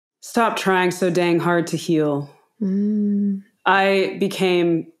stop trying so dang hard to heal. I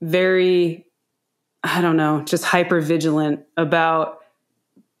became very, just hyper vigilant about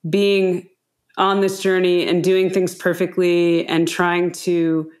being on this journey and doing things perfectly and trying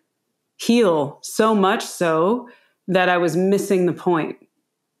to heal, so much so that I was missing the point.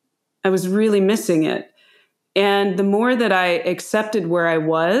 I was really missing it. And the more that I accepted where I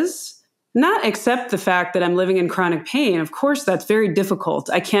was, not accept the fact that I'm living in chronic pain. Of course, that's very difficult.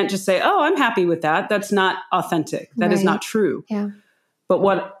 I can't just say, oh, I'm happy with that. That's not authentic. That is not true. Yeah. But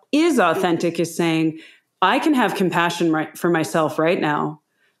what is authentic is saying, I can have compassion for myself right now.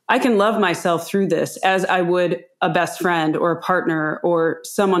 I can love myself through this as I would a best friend or a partner or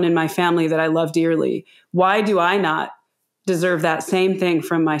someone in my family that I love dearly. Why do I not deserve that same thing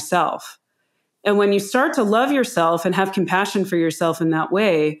from myself? And when you start to love yourself and have compassion for yourself in that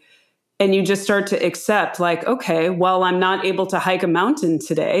way, and you just start to accept, like, okay, well, I'm not able to hike a mountain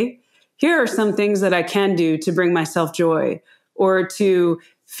today. Here are some things that I can do to bring myself joy or to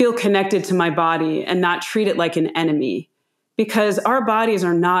feel connected to my body and not treat it like an enemy. Because our bodies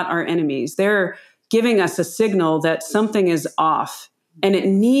are not our enemies. They're giving us a signal that something is off. And it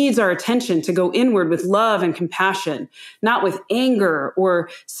needs our attention to go inward with love and compassion, not with anger or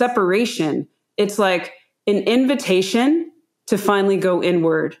separation. It's like an invitation to finally go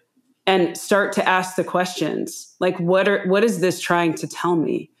inward and start to ask the questions. Like, what is this trying to tell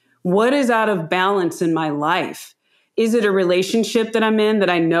me? What is out of balance in my life? Is it a relationship that I'm in that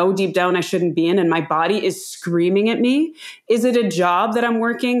I know deep down I shouldn't be in and my body is screaming at me? Is it a job that I'm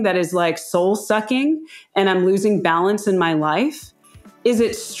working that is like soul sucking and I'm losing balance in my life? Is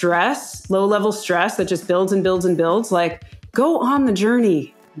it stress, low level stress that just builds and builds and builds? Like, go on the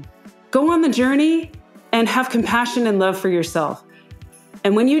journey. Go on the journey and have compassion and love for yourself.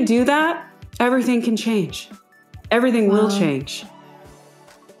 And when you do that, everything can change. Everything will change.